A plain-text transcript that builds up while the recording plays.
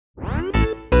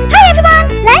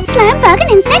Let's learn bug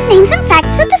and insect names and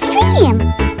facts of the stream.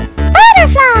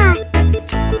 Butterfly.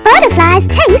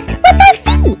 Butterflies taste with their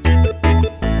feet.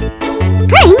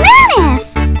 Praying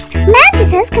mantis.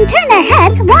 Mantises can turn their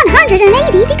heads 180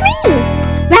 degrees.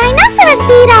 Rhinoceros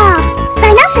beetle.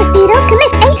 Rhinoceros beetles can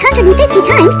lift 850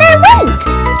 times their weight.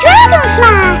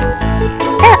 Dragonfly.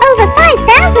 There are over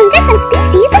 5,000 different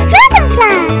species of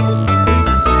dragonfly.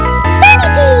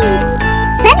 Centipede.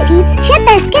 Centipedes shed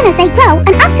their skin as they grow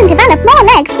and often develop more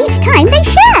legs each time they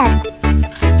shed.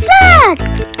 Slug.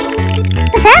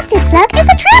 The fastest slug is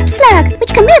the trap slug,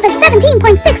 which can move at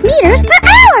 17.6 meters per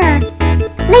hour.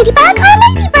 Ladybug or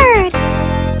ladybird.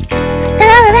 There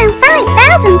are around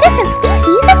 5,000 different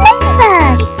species of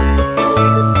ladybug.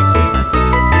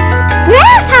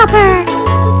 Grasshopper.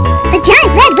 The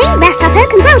giant red-winged grasshopper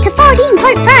can grow to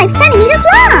 14.5 centimeters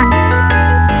long.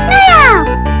 Snail.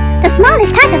 The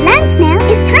smallest type of land snail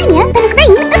is tinier than a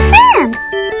grain of sand.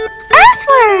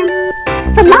 Earthworm.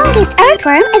 The longest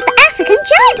earthworm is the African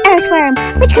giant earthworm,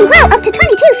 which can grow up to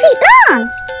 22 feet long.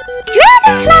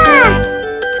 Dragonfly.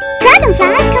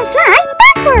 Dragonflies can fly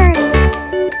backwards.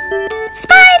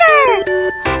 Spider.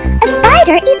 A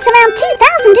spider eats around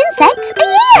 2,000 insects a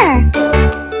year.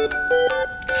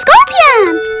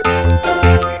 Scorpion.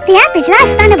 The average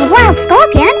lifespan of a wild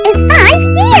scorpion is 5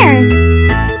 years.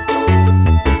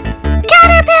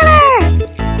 Caterpillar.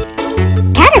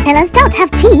 Caterpillars don't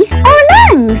have teeth or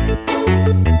lungs.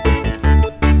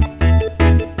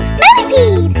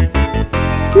 Millipede.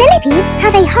 Millipedes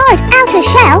have a hard outer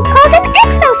shell called an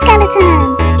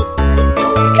exoskeleton.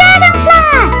 Dragonfly.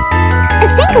 A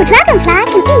single dragonfly